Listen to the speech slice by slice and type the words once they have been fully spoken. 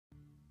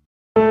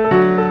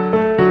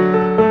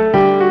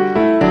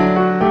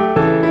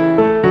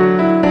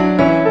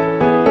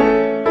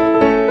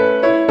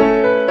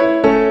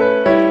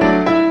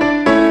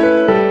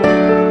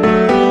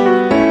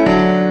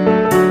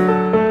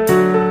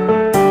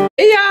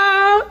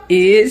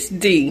It's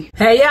Dee.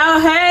 Hey y'all,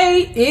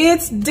 hey,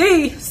 it's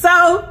Dee.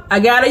 So I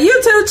got a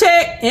YouTube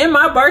check in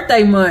my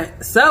birthday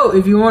month. So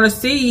if you want to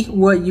see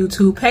what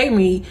YouTube paid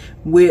me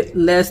with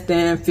less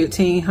than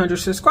 1,500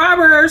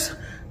 subscribers,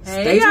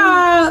 hey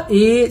y'all,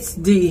 it's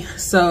Dee.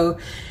 So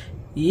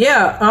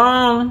yeah,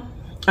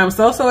 I'm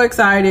so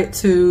excited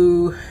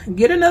to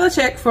get another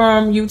check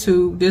from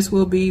YouTube. This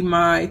will be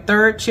my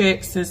third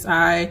check since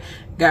I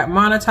got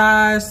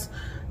monetized.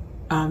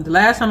 The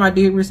last time I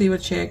did receive a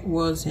check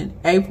was in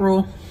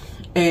April,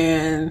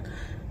 and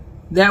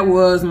that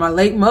was my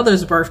late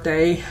mother's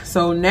birthday.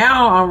 So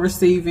now I'm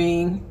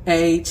receiving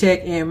a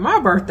check in my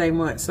birthday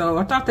month. So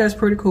I thought that's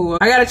pretty cool.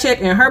 I got a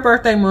check in her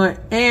birthday month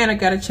and I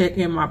got a check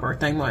in my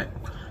birthday month.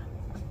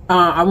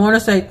 I want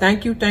to say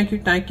thank you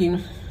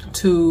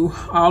to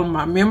all of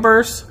my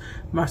members,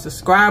 my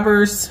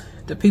subscribers,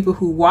 the people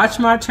who watch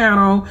my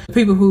channel, the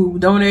people who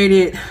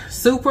donated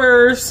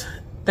supers.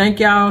 Thank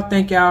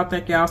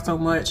y'all so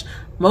much.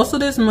 Most of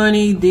this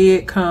money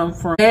did come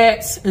from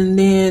ads, and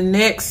then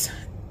next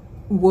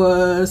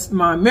was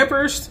my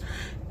members,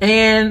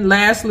 and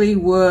lastly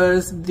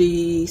was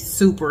the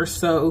super.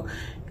 So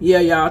yeah,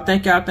 y'all,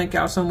 thank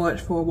y'all so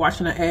much for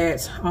watching the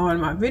ads on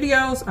my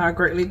videos. I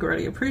greatly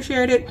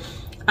appreciate it.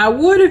 I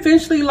would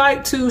eventually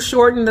like to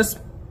shorten the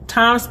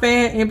time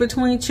span in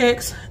between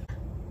checks.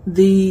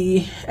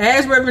 The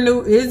ads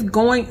revenue is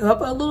going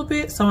up a little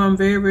bit, so I'm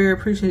very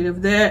appreciative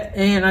of that.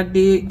 And I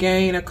did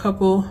gain a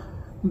couple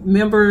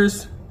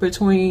members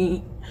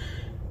between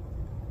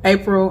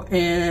April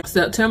and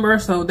September,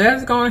 so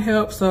that's gonna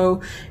help.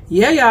 So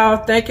yeah,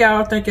 y'all, thank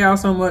y'all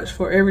so much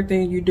for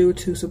everything you do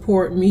to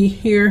support me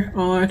here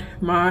on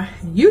my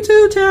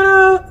YouTube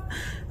channel.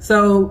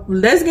 So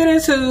let's get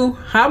into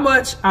how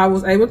much I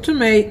was able to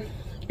make,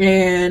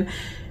 and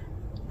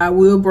I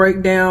will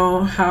break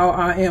down how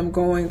I am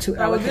going to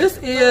allocate. This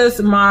is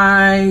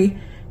my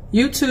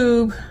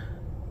YouTube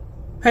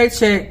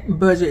paycheck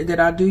budget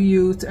that I do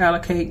use to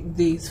allocate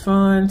these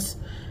funds,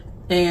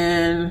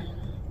 and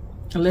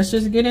let's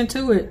just get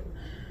into it.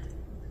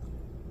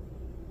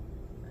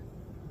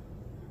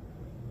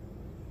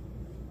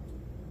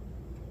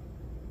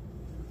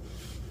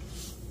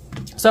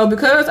 So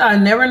because I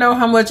never know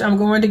how much I'm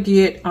going to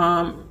get,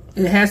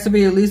 it has to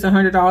be at least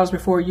 $100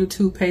 before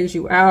YouTube pays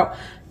you out.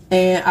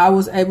 And I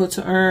was able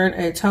to earn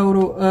a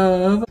total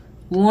of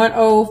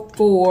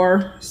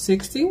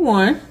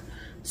 $104.61.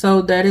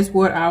 So that is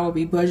what I will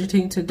be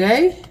budgeting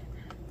today,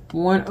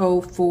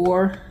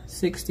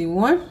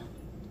 $104.61.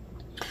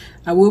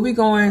 I will be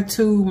going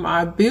to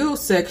my bill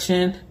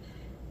section,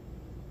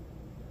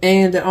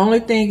 and the only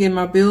thing in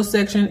my bill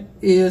section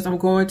is I'm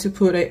going to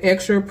put an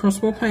extra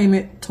principal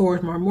payment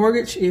towards my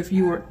mortgage. If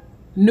you are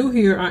new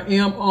here, I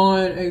am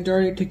on a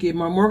journey to get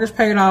my mortgage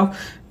paid off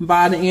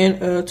by the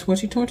end of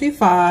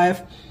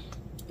 2025,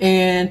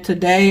 and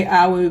today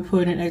I will be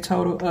putting a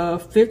total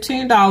of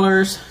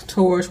 $15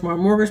 towards my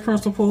mortgage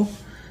principal,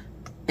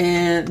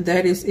 and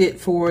that is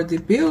it for the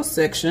bill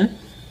section.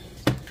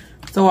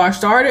 So I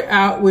started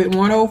out with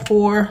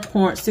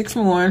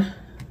 $104.61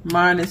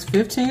 minus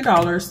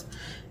 $15,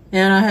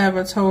 and I have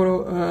a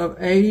total of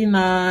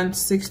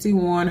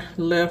 $89.61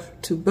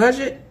 left to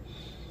budget.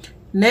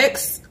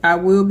 Next, I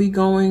will be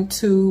going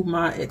to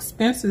my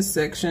expenses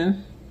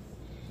section,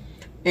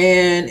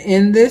 and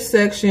in this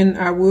section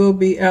I will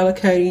be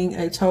allocating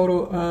a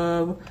total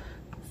of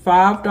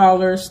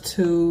 $5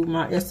 to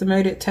my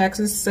estimated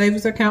taxes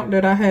savings account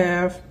that I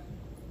have,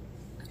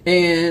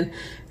 and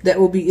that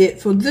will be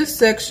it for this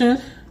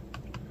section.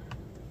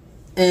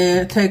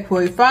 And take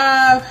away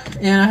 5,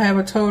 and I have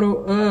a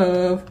total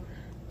of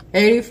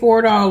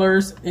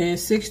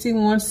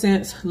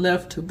 $84.61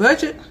 left to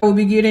budget. I will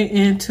be getting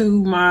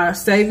into my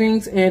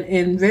savings and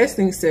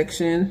investing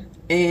section,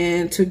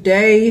 and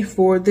today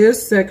for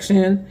this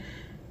section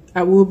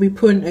I will be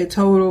putting a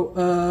total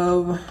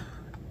of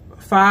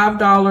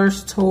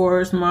 $5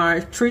 towards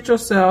my Treat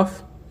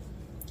Yourself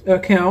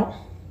account.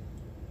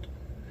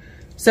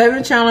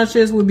 Saving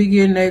Challenges will be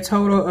getting a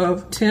total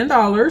of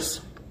 $10.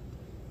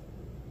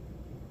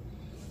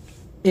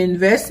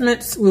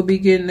 Investments will be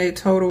getting a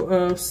total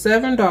of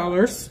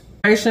 $7.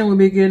 Nation will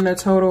be getting a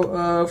total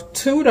of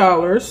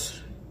 $2.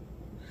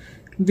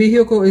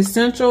 Vehicle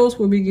Essentials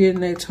will be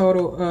getting a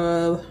total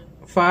of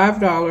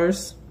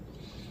 $5.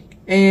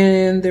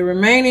 And the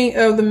remaining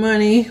of the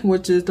money,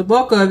 which is the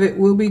bulk of it,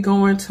 will be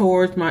going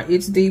towards my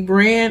It's Dee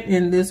brand,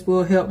 and this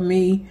will help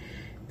me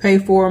pay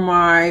for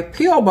my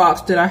PO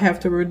box that I have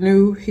to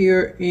renew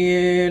here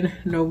in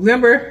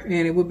November,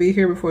 and it will be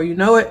here before you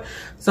know it.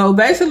 So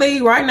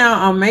basically right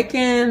now I'm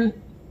making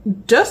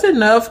just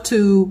enough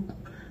to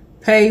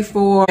pay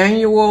for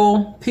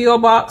annual PO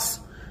box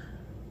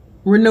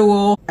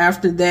renewal.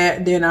 After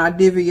that, then I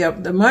divvy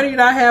up the money that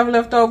I have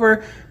left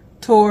over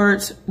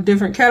towards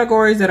different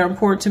categories that are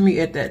important to me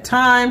at that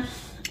time.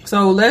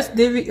 So let's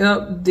divvy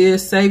up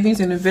this savings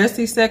and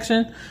investing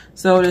section.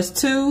 So that's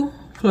 2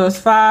 plus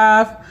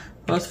 5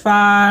 plus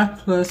 5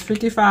 plus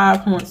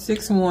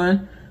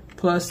 55.61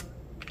 plus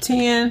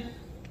 10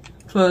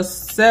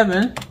 plus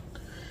 7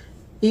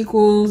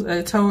 equals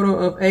a total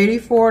of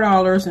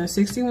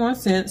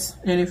 $84.61.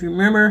 And if you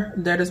remember,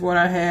 that is what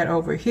I had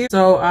over here.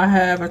 So I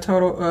have a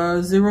total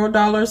of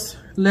 $0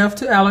 left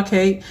to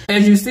allocate.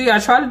 As you see, I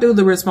try to do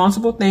the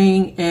responsible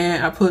thing,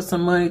 and I put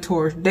some money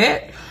towards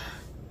debt.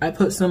 I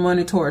put some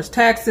money towards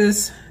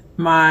taxes,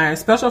 my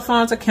special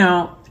funds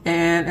account,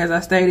 and as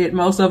I stated,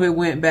 most of it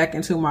went back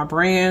into my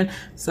brand.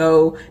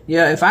 So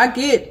yeah,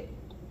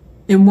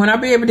 when I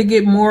be able to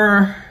get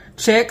more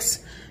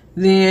checks,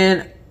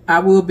 then I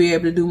will be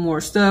able to do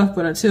more stuff.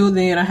 But until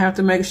then, I have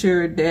to make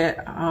sure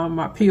that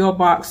my PO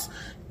box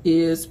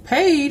is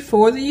paid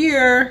for the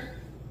year.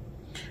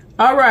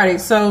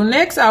 Alrighty, so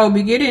next I will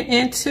be getting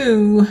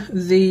into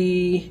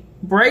the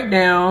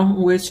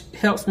breakdown, which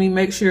helps me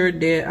make sure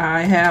that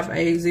I have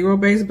a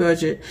zero-based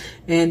budget,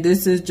 and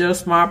this is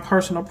just my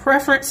personal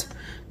preference.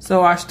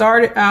 So I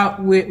started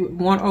out with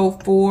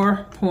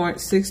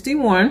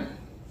 104.61.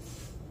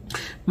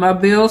 My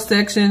bill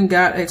section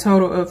got a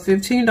total of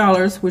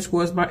 $15, which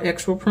was my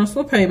extra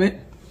principal payment.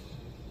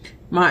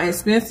 My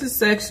expenses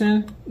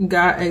section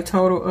got a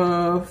total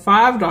of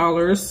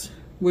 $5,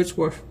 which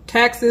were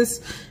taxes.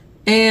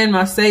 And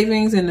my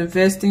savings and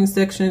investing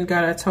section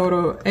got a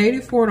total of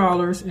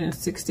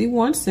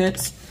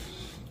 $84.61.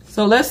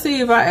 So let's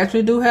see if I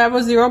actually do have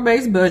a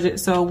zero-based budget.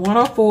 So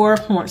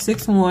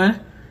 104.61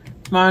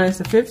 minus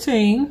the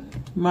 15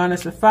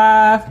 minus the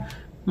 5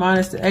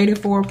 minus the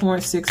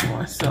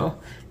 84.61. So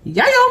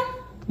yeah,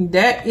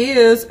 that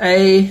is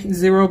a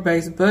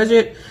zero-based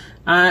budget.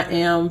 I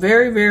am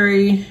very,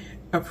 very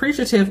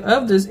appreciative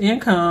of this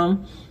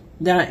income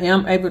that I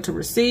am able to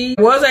receive.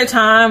 There was a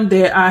time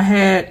that I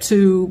had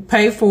to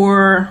pay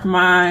for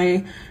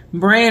my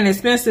brand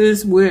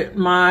expenses with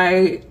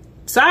my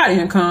side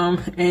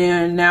income,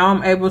 and now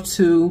I'm able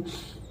to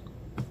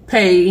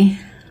pay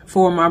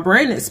for my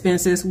brand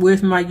expenses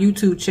with my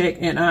YouTube check,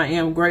 and I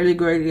am greatly,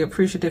 greatly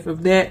appreciative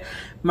of that.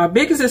 My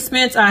biggest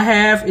expense I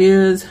have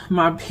is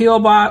my PO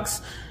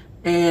box,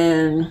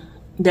 and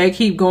they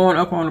keep going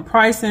up on the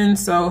pricing.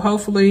 So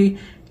hopefully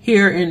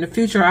here in the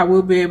future, I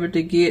will be able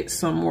to get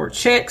some more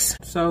checks.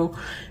 So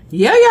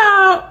yeah,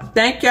 y'all,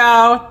 thank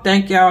y'all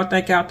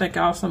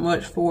so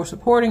much for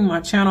supporting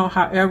my channel.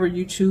 However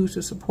you choose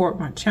to support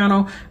my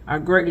channel, I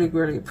greatly,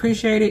 greatly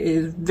appreciate it. It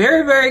is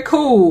very, very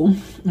cool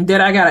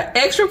that I got an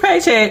extra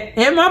paycheck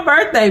in my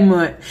birthday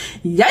month.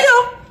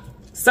 Yeah.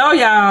 So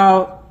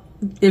y'all,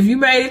 if you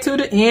made it to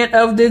the end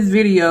of this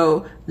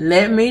video,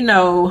 let me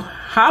know,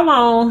 how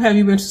long have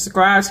you been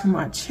subscribed to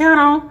my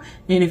channel?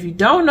 And if you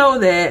don't know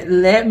that,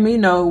 let me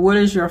know, what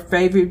is your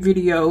favorite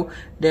video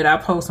that I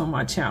post on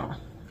my channel?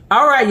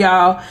 All right,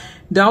 y'all,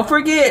 don't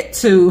forget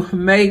to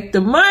make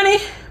the money,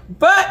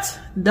 but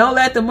don't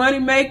let the money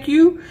make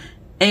you.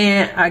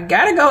 And I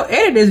gotta go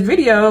edit this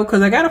video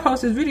because I gotta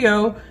post this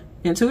video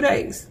in 2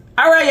 days.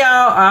 All right, y'all,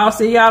 I'll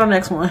see y'all on the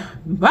next one.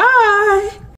 Bye.